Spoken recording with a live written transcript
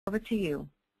Over to you.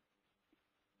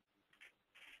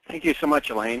 Thank you so much,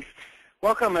 Elaine.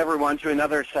 Welcome, everyone, to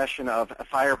another session of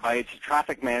Firebytes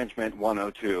Traffic Management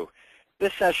 102.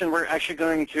 This session, we're actually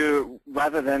going to,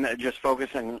 rather than just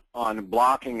focusing on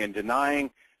blocking and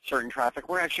denying certain traffic,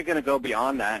 we're actually going to go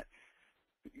beyond that,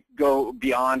 go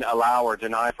beyond allow or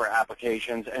deny for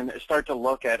applications, and start to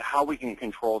look at how we can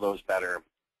control those better.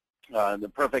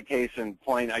 The perfect case in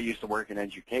point, I used to work in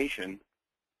education,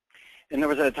 and there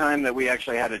was a time that we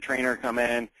actually had a trainer come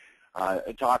in,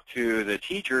 talk to the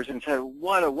teachers and said,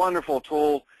 what a wonderful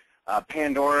tool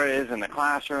Pandora is in the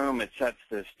classroom. It sets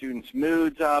the students'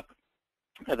 moods up.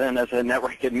 And then as a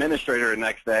network administrator the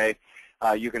next day,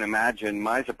 you can imagine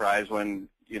my surprise when,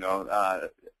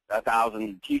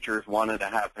 1,000 teachers wanted to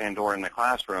have Pandora in the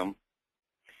classroom.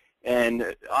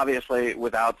 And obviously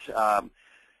without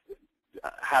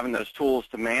having those tools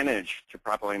to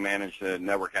properly manage the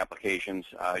network applications,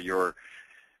 your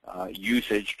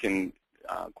usage can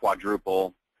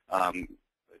quadruple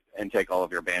and take all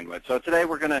of your bandwidth. So today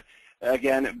we're going to,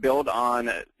 again, build on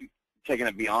taking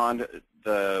it beyond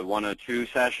the 102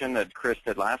 session that Chris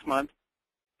did last month.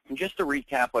 And just to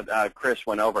recap what Chris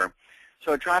went over.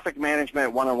 So a traffic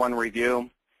management 101 review,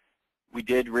 we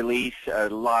did release a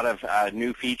lot of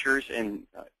new features in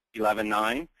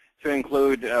 11.9 to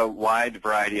include a wide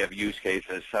variety of use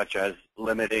cases, such as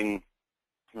limiting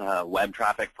web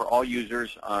traffic for all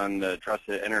users on the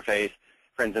trusted interface,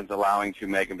 for instance, allowing 2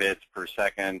 megabits per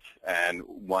second and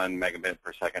 1 megabit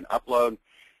per second upload,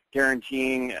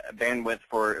 guaranteeing bandwidth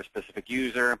for a specific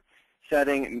user,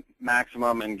 setting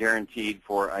maximum and guaranteed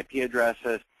for IP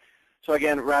addresses. So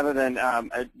again, rather than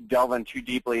delving too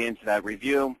deeply into that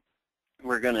review,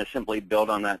 we're going to simply build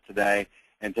on that today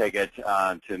and take it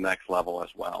to the next level as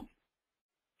well.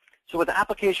 So with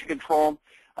application control,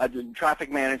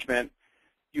 traffic management,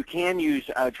 you can use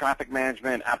traffic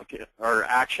management or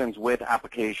actions with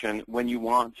application when you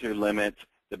want to limit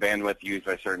the bandwidth used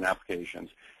by certain applications.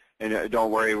 And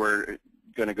don't worry, we're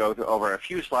going to go over a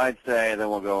few slides today, and then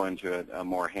we'll go into a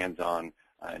more hands-on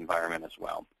environment as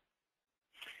well.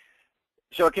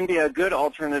 So it can be a good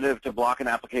alternative to blocking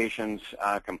applications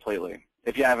completely.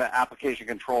 If you have an application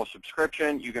control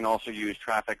subscription, you can also use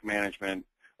traffic management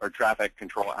or traffic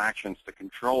control actions to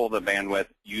control the bandwidth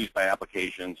used by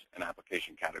applications and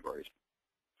application categories.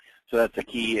 So that's the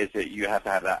key, is that you have to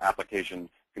have that application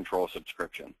control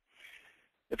subscription.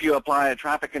 If you apply a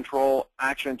traffic control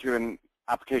action to an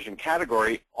application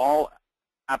category, all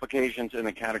applications in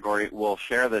the category will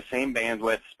share the same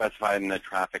bandwidth specified in the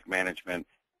traffic management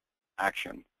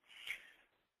action.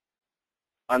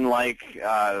 Unlike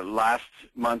last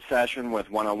month's session with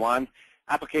 101,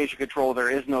 application control, there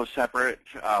is no separate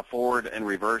forward and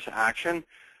reverse action,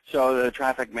 so the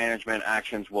traffic management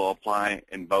actions will apply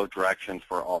in both directions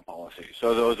for all policies.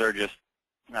 So those are just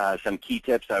some key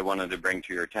tips I wanted to bring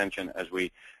to your attention as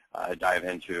we dive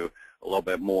into a little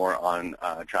bit more on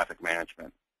traffic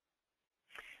management.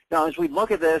 Now, as we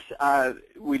look at this,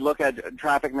 we look at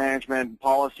traffic management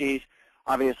policies.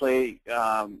 Obviously,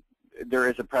 there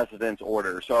is a precedence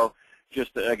order. So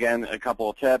just, again, a couple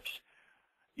of tips.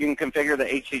 You can configure the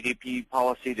HTTP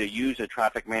policy to use a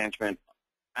traffic management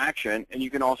action, and you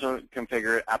can also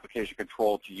configure application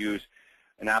control to use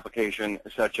an application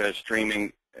such as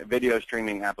video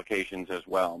streaming applications as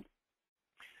well.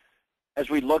 As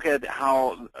we look at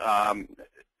how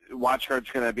WatchGuard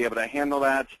is going to be able to handle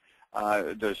that,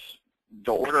 the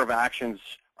order of actions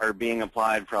are being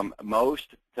applied from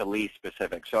most to least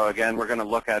specific. So again, we're going to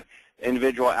look at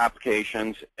individual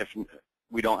applications. If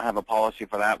we don't have a policy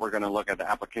for that, we're going to look at the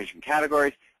application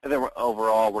categories, and then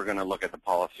overall we're going to look at the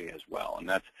policy as well. And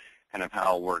that's kind of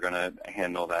how we're going to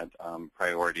handle that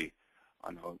priority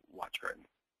on WatchGuard.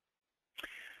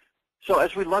 So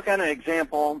as we look at an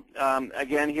example,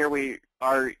 again, here we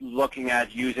are looking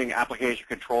at using application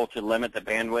control to limit the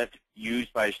bandwidth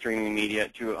used by streaming media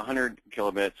to 100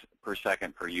 kilobits per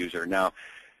second per user. Now,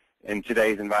 in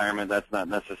today's environment, that's not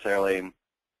necessarily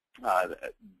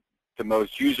the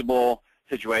most usable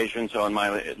situation. So in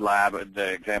my lab,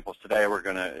 the examples today, we're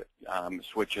going to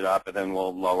switch it up, and then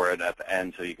we'll lower it at the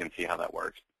end so you can see how that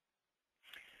works.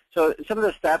 So some of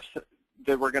the steps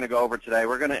that we're going to go over today,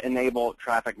 we're going to enable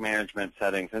traffic management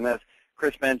settings. And as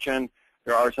Chris mentioned,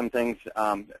 there are some things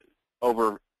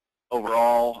overall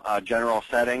general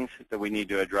settings that we need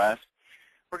to address.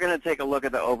 We're going to take a look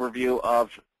at the overview of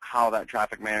how that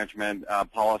traffic management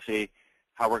policy,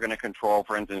 how we're going to control,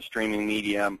 for instance, streaming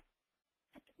media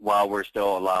while we're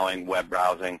still allowing web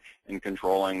browsing and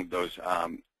controlling those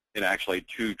in actually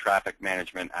 2 traffic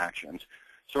management actions.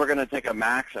 So we're going to take a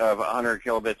max of 100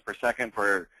 kilobits per second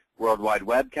for World Wide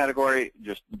Web category,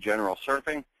 just general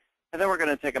surfing, And then we're going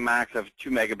to take a max of 2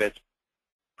 megabits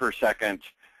per second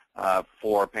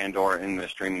for Pandora in the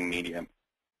streaming medium.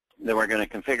 Then we're going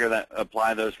to configure that,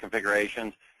 apply those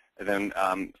configurations, and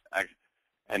then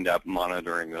end up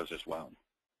monitoring those as well.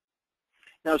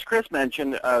 Now, as Chris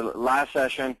mentioned last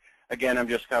session, again, I'm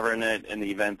just covering it in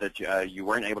the event that you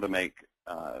weren't able to make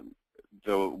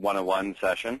the 101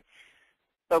 session.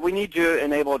 But we need to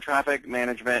enable traffic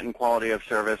management and quality of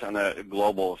service on the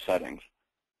global settings.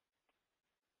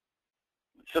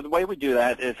 So the way we do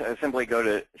that is simply go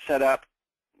to Setup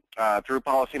through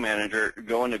Policy Manager,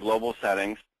 go into Global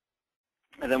Settings,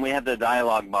 and then we have the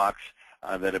dialog box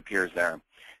that appears there.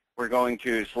 We're going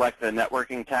to select the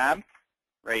Networking tab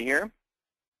right here,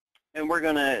 and we're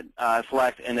going to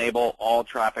select Enable All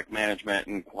Traffic Management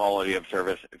and Quality of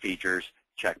Service Features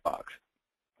checkbox,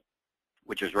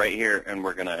 which is right here, and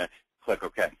we're going to click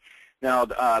OK. Now,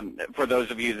 for those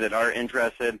of you that are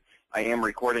interested, I am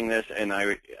recording this, and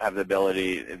I have the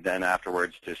ability then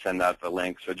afterwards to send out the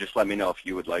link, so just let me know if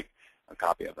you would like a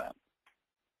copy of that.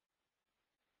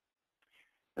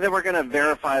 And then we're going to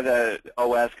verify the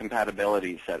OS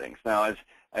compatibility settings. Now, as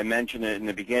I mentioned in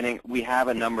the beginning, we have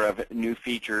a number of new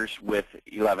features with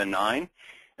 11.9,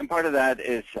 and part of that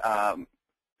is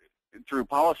through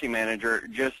Policy Manager,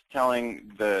 just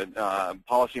telling the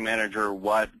Policy Manager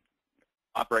what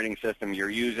operating system you're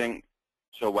using,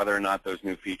 so whether or not those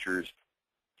new features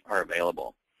are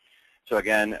available. So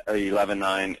again,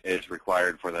 11.9 is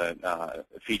required for the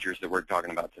features that we're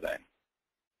talking about today.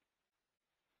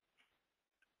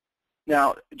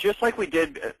 Now, just like we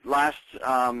did last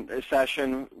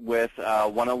session with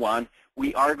 101,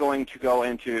 we are going to go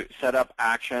into Setup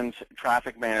Actions,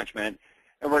 Traffic Management,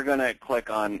 and we're going to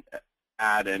click on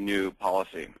Add a New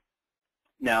Policy.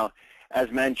 Now,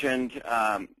 as mentioned,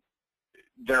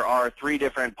 there are 3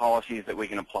 different policies that we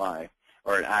can apply,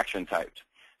 or action types.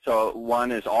 So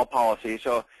one is all policies.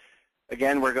 So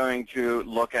again, we're going to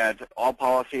look at all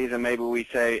policies, and maybe we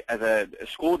say as a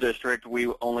school district,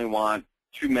 we only want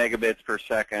 2 megabits per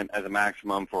second as a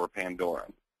maximum for Pandora.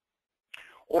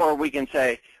 Or we can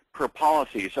say per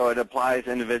policy, so it applies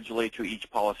individually to each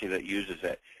policy that uses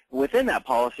it. Within that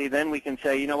policy, then we can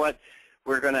say, you know what,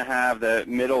 we're going to have the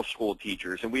middle school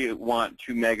teachers, and we want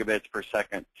 2 megabits per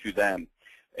second to them.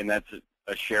 And that's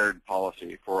a shared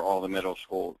policy for all the middle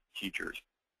school teachers.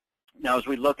 Now, as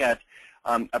we look at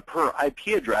a per IP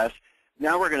address,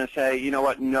 now we're going to say, you know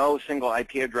what, no single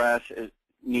IP address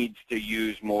needs to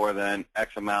use more than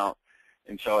X amount.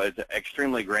 And so it's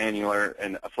extremely granular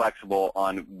and flexible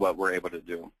on what we're able to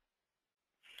do.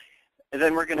 And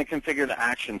then we're going to configure the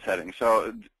action settings.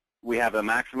 So we have a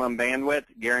maximum bandwidth,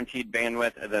 guaranteed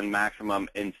bandwidth, and then maximum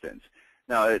instance.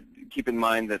 Now, keep in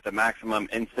mind that the maximum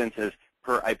instance is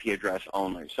per IP address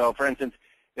only. So for instance,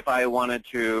 if I wanted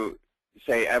to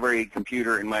say every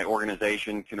computer in my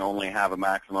organization can only have a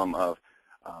maximum of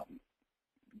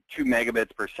 2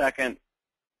 megabits per second,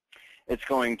 it's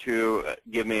going to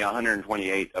give me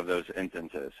 128 of those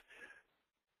instances.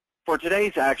 For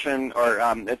today's action, or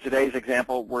today's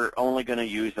example, we're only going to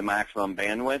use the maximum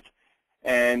bandwidth.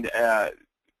 And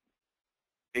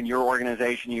in your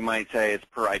organization, you might say it's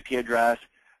per IP address.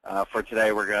 For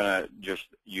today, we're going to just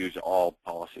use all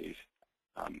policies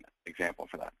example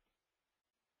for that.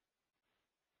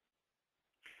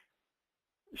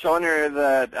 So under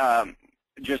the,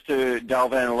 just to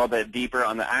delve in a little bit deeper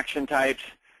on the action types,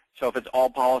 so if it's all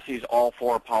policies, all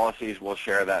 4 policies will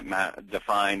share that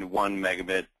defined 1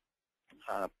 megabit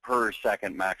per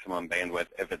second maximum bandwidth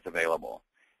if it's available.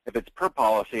 If it's per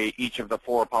policy, each of the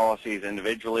 4 policies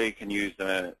individually can use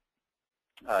the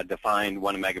defined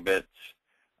 1 megabits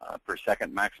per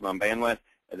second maximum bandwidth,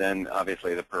 and then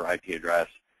obviously the per IP address,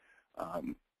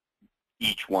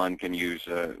 each one can use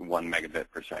 1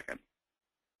 megabit per second.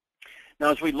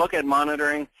 Now, as we look at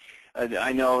monitoring,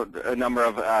 I know a number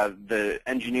of the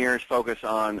engineers focus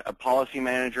on a policy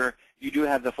manager. You do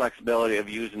have the flexibility of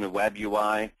using the web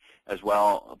UI as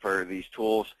well for these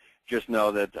tools. Just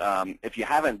know that if you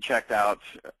haven't checked out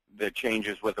the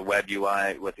changes with the web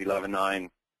UI with 11.9,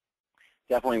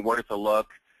 definitely worth a look.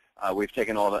 We've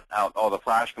taken out all the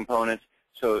Flash components,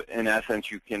 so in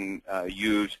essence, you can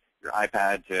use your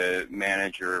iPad to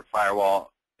manage your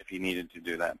firewall if you needed to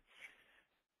do that.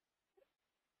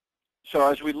 So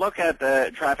as we look at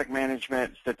the traffic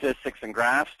management statistics and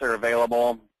graphs, they're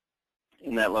available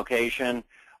in that location,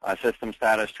 system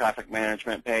status traffic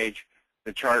management page.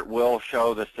 The chart will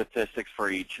show the statistics for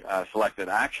each selected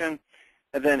action.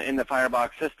 And then in the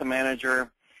Firebox System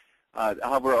Manager,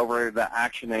 hover over the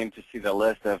action name to see the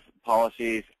list of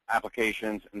policies,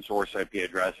 applications, and source IP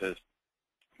addresses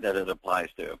that it applies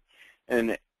to.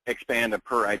 And expand a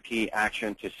per IP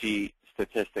action to see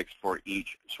statistics for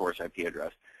each source IP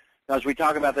address. Now, as we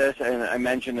talk about this, and I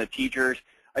mentioned the teachers,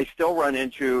 I still run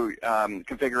into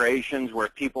configurations where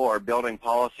people are building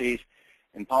policies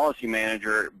in Policy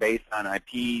Manager based on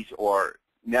IPs or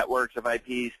networks of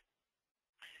IPs.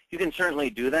 You can certainly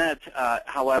do that.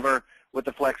 However, with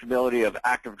the flexibility of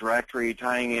Active Directory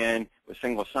tying in with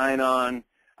single sign-on,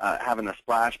 having a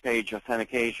splash page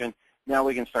authentication, now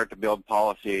we can start to build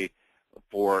policy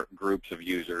for groups of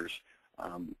users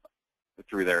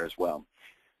through there as well.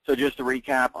 So just to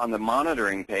recap, on the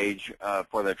monitoring page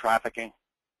for the trafficking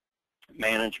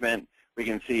management, we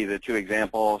can see the two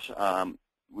examples.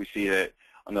 We see that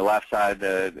on the left side,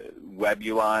 the web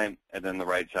UI, and then the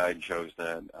right side shows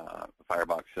the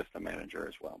Firebox System Manager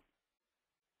as well.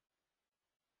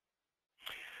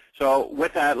 So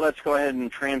with that, let's go ahead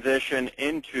and transition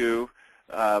into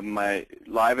my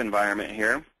live environment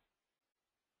here.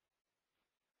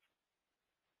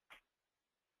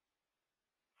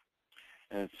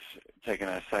 It's taking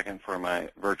a second for my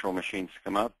virtual machines to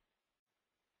come up.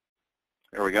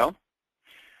 There we go.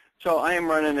 So I am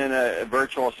running in a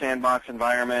virtual sandbox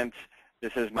environment.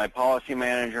 This is my policy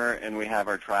manager, and we have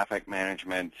our traffic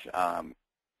management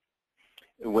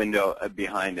window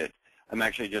behind it. I'm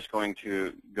actually just going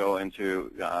to go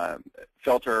into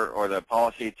filter or the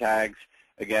policy tags.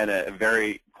 Again, a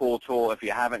very cool tool. If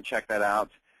you haven't checked that out,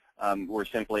 we're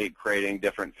simply creating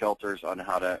different filters on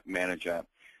how to manage that.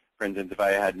 For instance, if I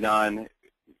had none,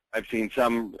 I've seen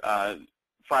some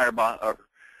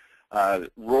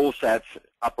rule sets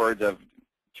upwards of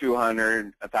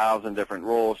 200, 1,000 different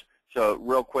rules. So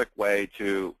real quick way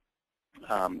to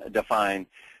define,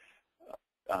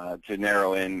 to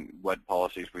narrow in what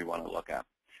policies we want to look at.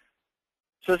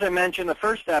 So as I mentioned, the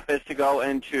first step is to go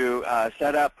into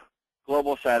Setup,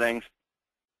 Global Settings.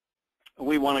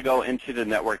 We want to go into the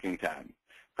Networking tab.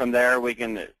 From there, we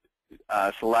can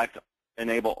select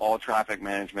Enable all traffic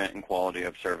management and quality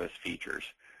of service features.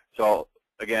 So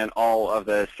again, all of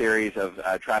the series of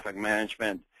traffic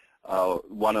management,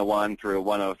 101 through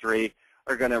 103,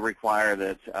 are going to require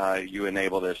that you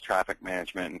enable this traffic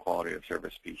management and quality of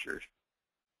service features.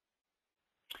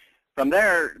 From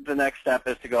there, the next step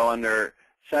is to go under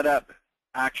Setup,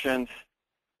 Actions,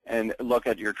 and look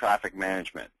at your traffic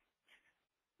management.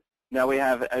 Now we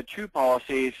have two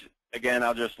policies. Again,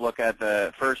 I'll just look at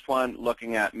the first one,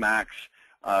 looking at max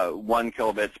 1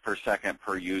 kilobits per second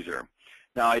per user.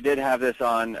 Now, I did have this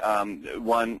on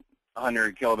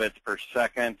 100 kilobits per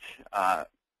second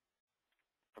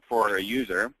for a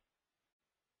user.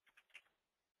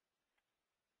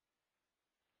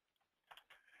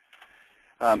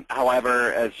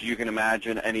 However, as you can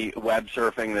imagine, any web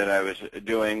surfing that I was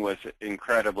doing was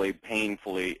incredibly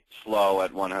painfully slow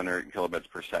at 100 kilobits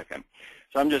per second.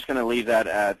 So I'm just going to leave that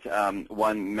at 1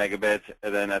 megabit,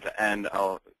 and then at the end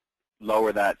I'll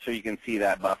lower that so you can see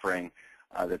that buffering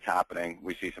that's happening.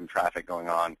 We see some traffic going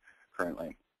on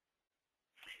currently.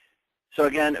 So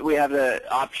again, we have the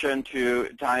option to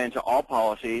tie into all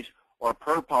policies or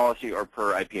per policy or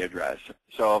per IP address.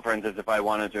 So for instance, if I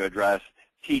wanted to address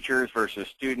teachers versus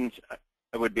students,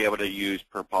 I would be able to use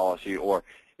per policy, or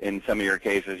in some of your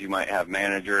cases you might have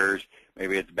managers,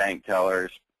 maybe it's bank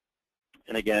tellers.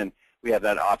 And again, we have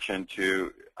that option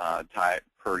to tie it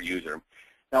per user.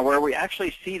 Now where we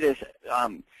actually see this,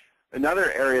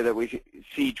 another area that we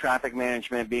see traffic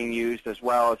management being used as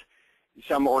well is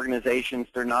some organizations,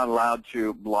 they're not allowed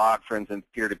to block, for instance,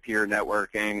 peer-to-peer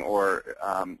networking, or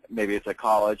maybe it's a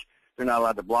college, they're not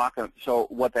allowed to block them. So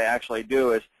what they actually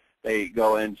do is they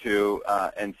go into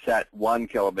and set 1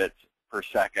 kilobits per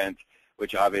second,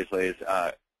 which obviously is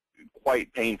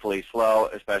quite painfully slow,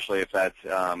 especially if that's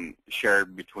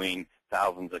shared between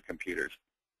thousands of computers.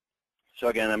 So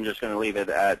again, I'm just going to leave it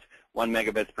at 1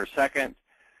 megabits per second.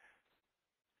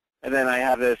 And then I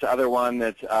have this other one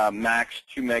that's max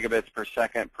 2 megabits per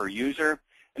second per user.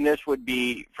 And this would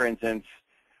be, for instance,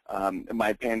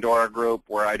 my Pandora group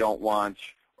where I don't want,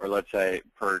 or let's say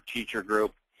per teacher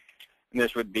group. And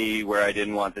this would be where I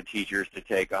didn't want the teachers to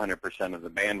take 100% of the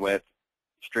bandwidth,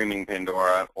 streaming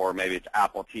Pandora, or maybe it's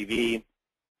Apple TV,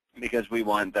 because we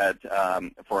want that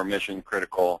for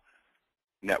mission-critical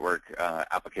network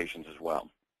applications as well.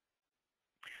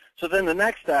 So then the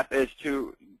next step is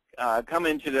to come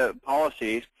into the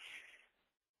policies,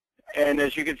 and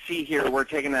as you can see here, we're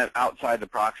taking that outside the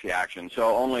proxy action.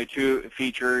 So only two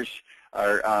features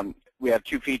are, we have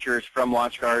two features from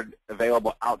WatchGuard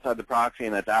available outside the proxy,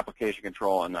 and that's application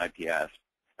control and IPS.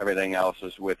 Everything else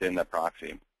is within the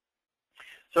proxy.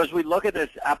 So as we look at this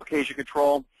application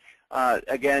control,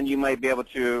 again, you might be able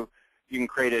to, you can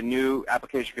create a new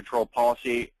application control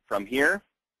policy from here,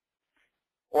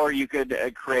 or you could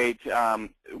create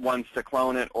ones to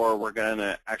clone it, or we're going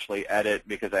to actually edit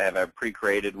because I have a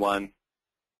pre-created one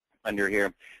under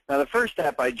here. Now, the first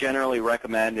step I generally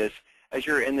recommend is, as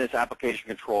you're in this application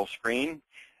control screen,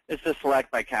 is to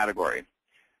select by category.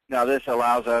 Now, this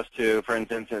allows us to, for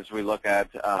instance, as we look at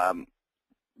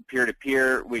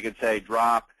peer-to-peer, we could say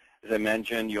drop. As I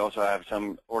mentioned, you also have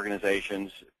some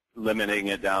organizations limiting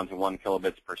it down to 1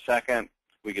 kilobits per second.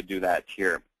 We could do that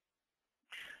here.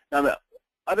 Now, the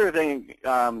other thing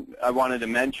I wanted to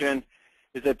mention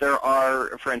is that there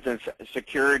are, for instance,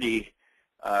 security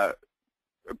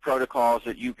protocols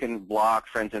that you can block,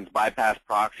 for instance, bypass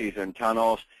proxies and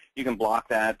tunnels. You can block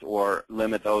that or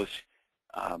limit those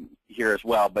here as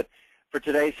well. But for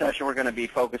today's session, we're going to be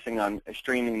focusing on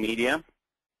streaming media.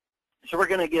 So we're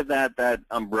going to give that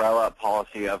umbrella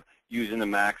policy of using the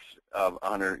max of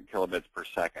 100 kilobits per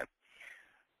second.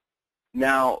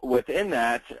 Now, within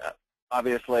that,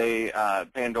 obviously,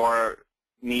 Pandora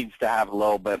needs to have a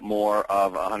little bit more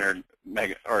of 100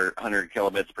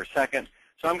 kilobits per second.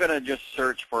 So I'm going to just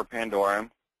search for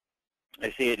Pandora.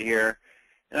 I see it here,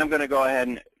 and I'm going to go ahead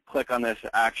and click on this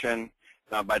action.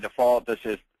 By default, this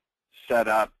is set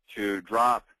up to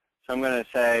drop. So I'm going to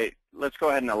say, let's go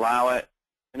ahead and allow it.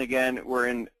 And again, we're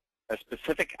in a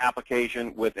specific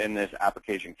application within this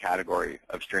application category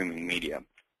of streaming media.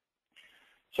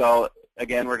 So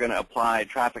again, we're going to apply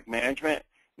traffic management.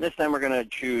 And this time we're going to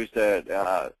choose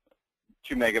the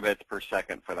 2 megabits per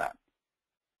second for that.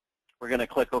 We're going to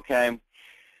click OK. And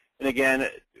again,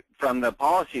 from the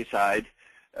policy side,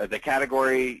 the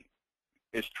category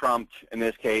is trumped in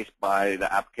this case by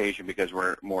the application because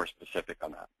we're more specific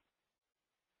on that.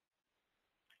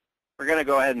 We're going to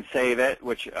go ahead and save it,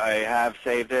 which I have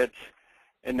saved it.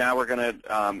 And now we're going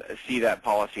to see that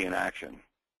policy in action.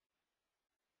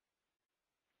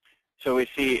 So we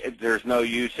see there's no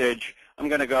usage. I'm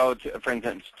going to go, for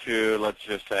instance, to, let's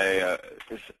just say, a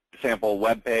sample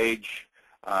web page.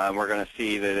 We're going to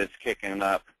see that it's kicking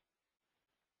up.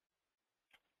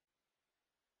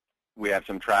 We have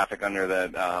some traffic under the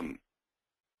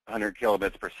 100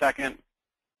 kilobits per second.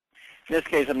 In this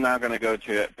case, I'm now going to go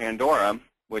to Pandora,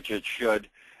 which it should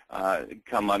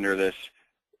come under this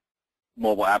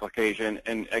mobile application.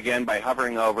 And again, by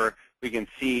hovering over, we can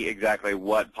see exactly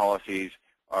what policies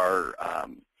are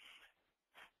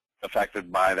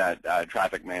affected by that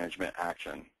traffic management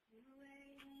action.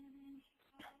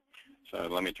 So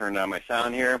let me turn down my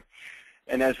sound here.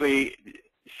 And as we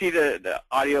see the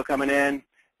audio coming in,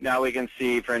 now we can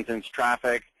see, for instance,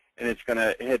 traffic, and it's going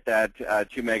to hit that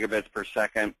 2 megabits per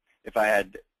second. If I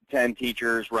had 10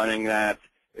 teachers running that,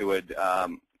 it would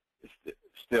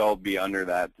still be under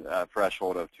that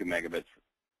threshold of 2 megabits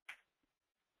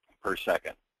per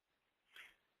second.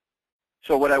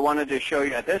 So what I wanted to show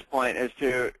you at this point is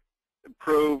to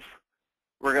prove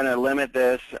we're going to limit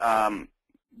this,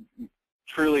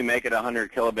 truly make it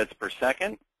 100 kilobits per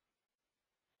second.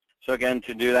 So again,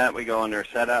 to do that, we go under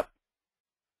Setup,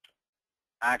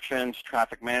 Actions,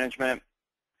 Traffic Management,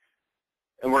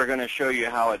 and we're going to show you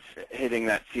how it's hitting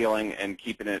that ceiling and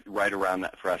keeping it right around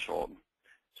that threshold.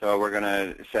 So we're going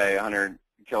to say 100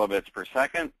 kilobits per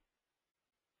second.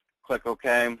 Click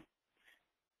OK.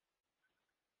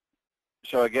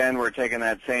 So again, we're taking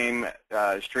that same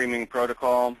streaming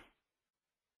protocol.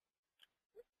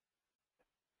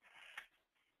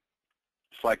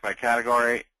 Select by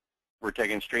category. We're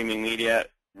taking streaming media.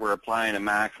 We're applying a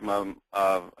maximum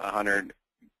of 100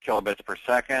 kilobits per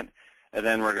second. And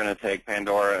then we're going to take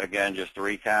Pandora, again, just to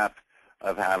recap,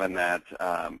 of having that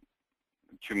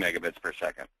 2 megabits per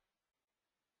second.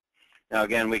 Now,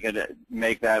 again, we could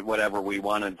make that whatever we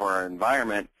wanted for our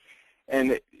environment.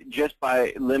 And just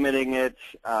by limiting it,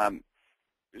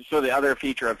 so the other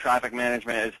feature of traffic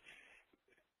management is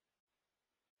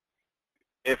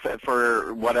if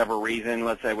for whatever reason,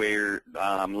 let's say we're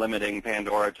limiting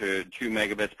Pandora to 2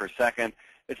 megabits per second,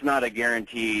 it's not a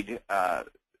guaranteed,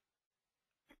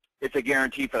 it's a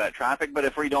guarantee for that traffic, but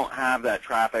if we don't have that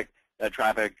traffic,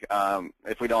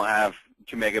 if we don't have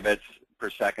 2 megabits per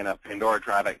second of Pandora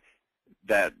traffic,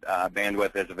 that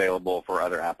bandwidth is available for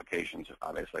other applications,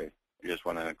 obviously. I just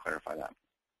want to clarify that.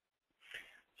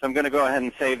 So I'm going to go ahead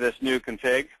and save this new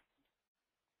config.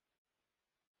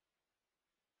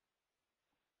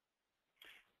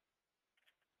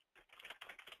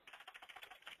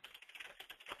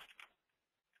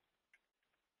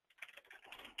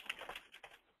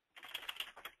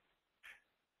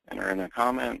 Enter in a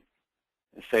comment,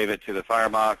 and save it to the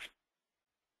Firebox.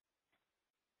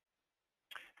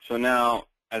 So now,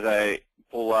 as I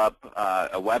pull up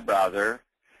a web browser,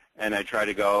 and I try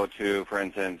to go to, for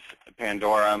instance,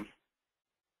 Pandora,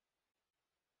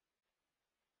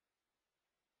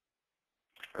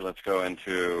 or let's go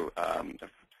into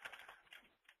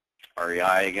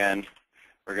REI again.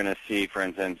 We're going to see, for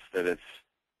instance, that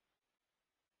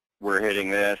we're hitting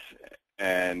this,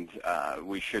 and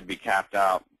we should be capped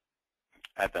out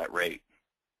at that rate.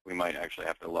 We might actually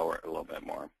have to lower it a little bit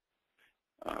more.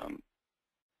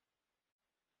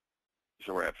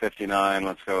 So we're at 59.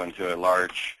 Let's go into a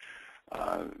large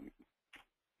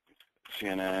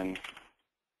CNN.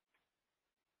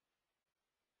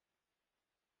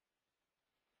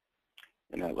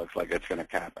 And that looks like it's going to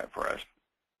cap it for us.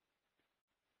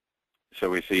 So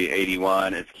we see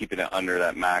 81. It's keeping it under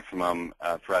that maximum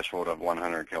threshold of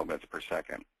 100 kilobits per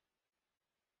second.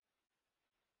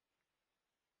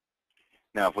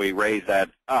 Now, if we raise that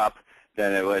up,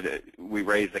 then we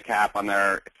raise the cap on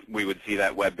there, we would see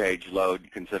that web page load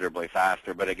considerably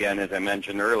faster. But again, as I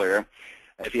mentioned earlier,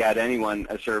 if you had anyone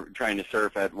trying to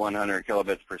surf at 100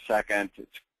 kilobits per second,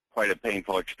 it's quite a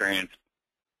painful experience.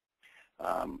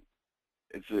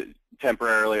 It's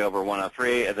temporarily over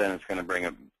 103, and then it's going to bring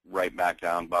it right back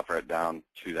down, buffer it down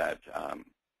to that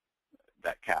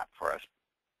cap for us.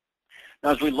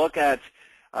 Now, as we look at,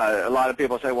 a lot of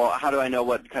people say, well, how do I know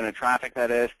what kind of traffic that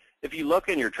is? If you look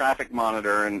in your traffic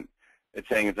monitor and it's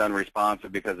saying it's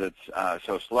unresponsive because it's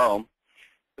so slow,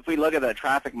 if we look at that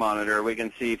traffic monitor, we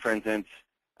can see, for instance,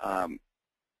 if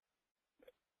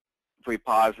we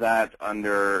pause that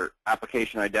under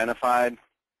application identified,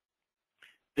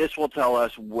 this will tell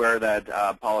us where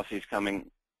that policy is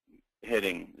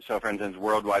hitting. So, for instance,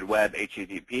 World Wide Web,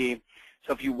 HTTP.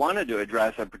 So if you wanted to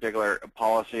address a particular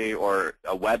policy or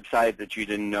a website that you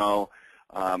didn't know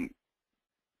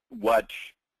what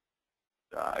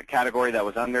category that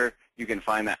was under, you can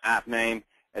find the app name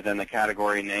and then the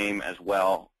category name as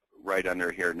well right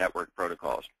under here, network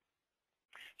protocols.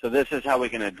 So this is how we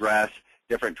can address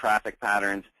different traffic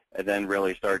patterns and then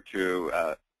really start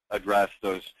to address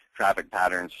those traffic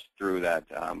patterns through that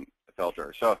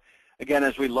filter. So again,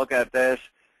 as we look at this,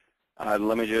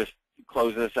 let me just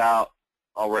close this out.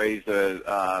 I'll raise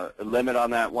the limit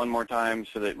on that one more time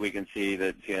so that we can see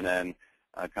that CNN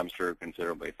comes through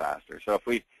considerably faster. So if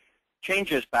we change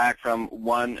this back from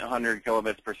 100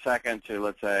 kilobits per second to,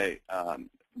 let's say,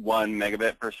 1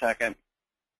 megabit per second,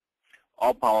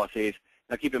 all policies.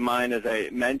 Now keep in mind, as I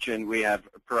mentioned, we have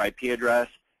per IP address.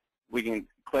 We can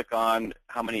click on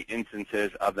how many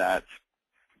instances of that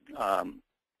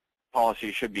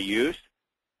policy should be used.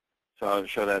 So I'll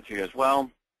show that to you as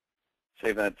well.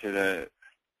 Save that to the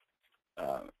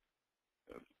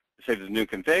save the new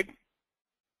config.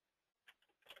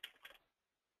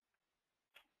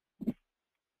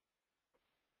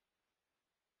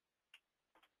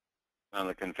 On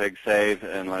the config save,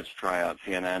 and let's try out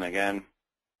CNN again.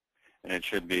 And it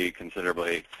should be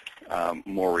considerably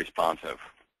more responsive.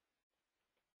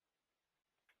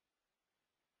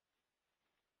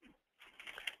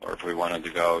 Or if we wanted to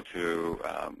go to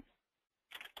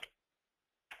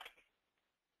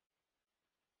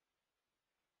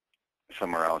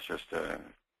somewhere else, just to,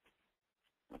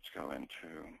 let's go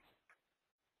into,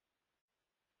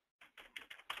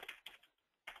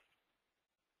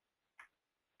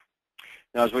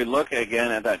 now as we look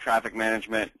again at that traffic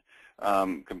management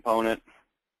component,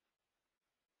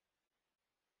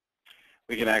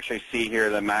 we can actually see here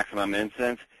the maximum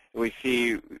instance. We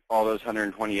see all those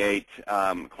 128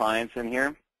 clients in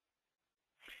here.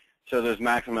 So those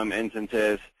maximum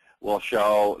instances will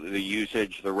show the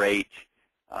usage, the rate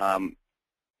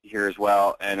here as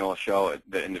well, and it will show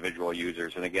the individual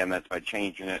users. And again, that's by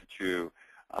changing it to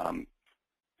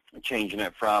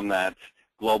from that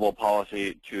global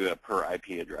policy to a per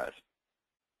IP address.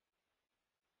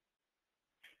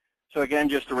 So again,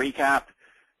 just to recap,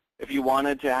 if you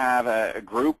wanted to have a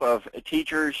group of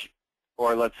teachers,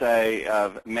 or let's say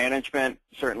of management,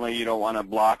 certainly you don't want to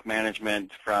block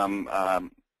management from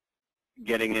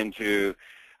getting into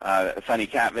funny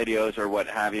cat videos or what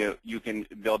have you. You can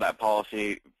build that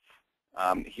policy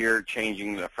here,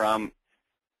 changing that from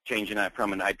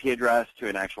an IP address to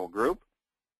an actual group.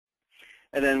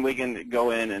 And then we can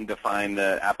go in and define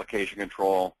the application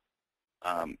control,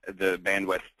 the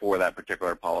bandwidth for that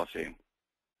particular policy.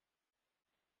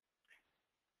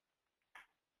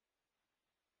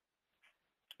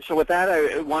 So with that,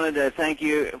 I wanted to thank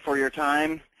you for your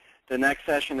time. The next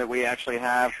session that we actually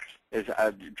have is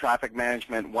Traffic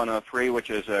Management 103, which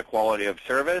is quality of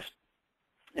service.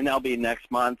 And that'll be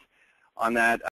next month. On that,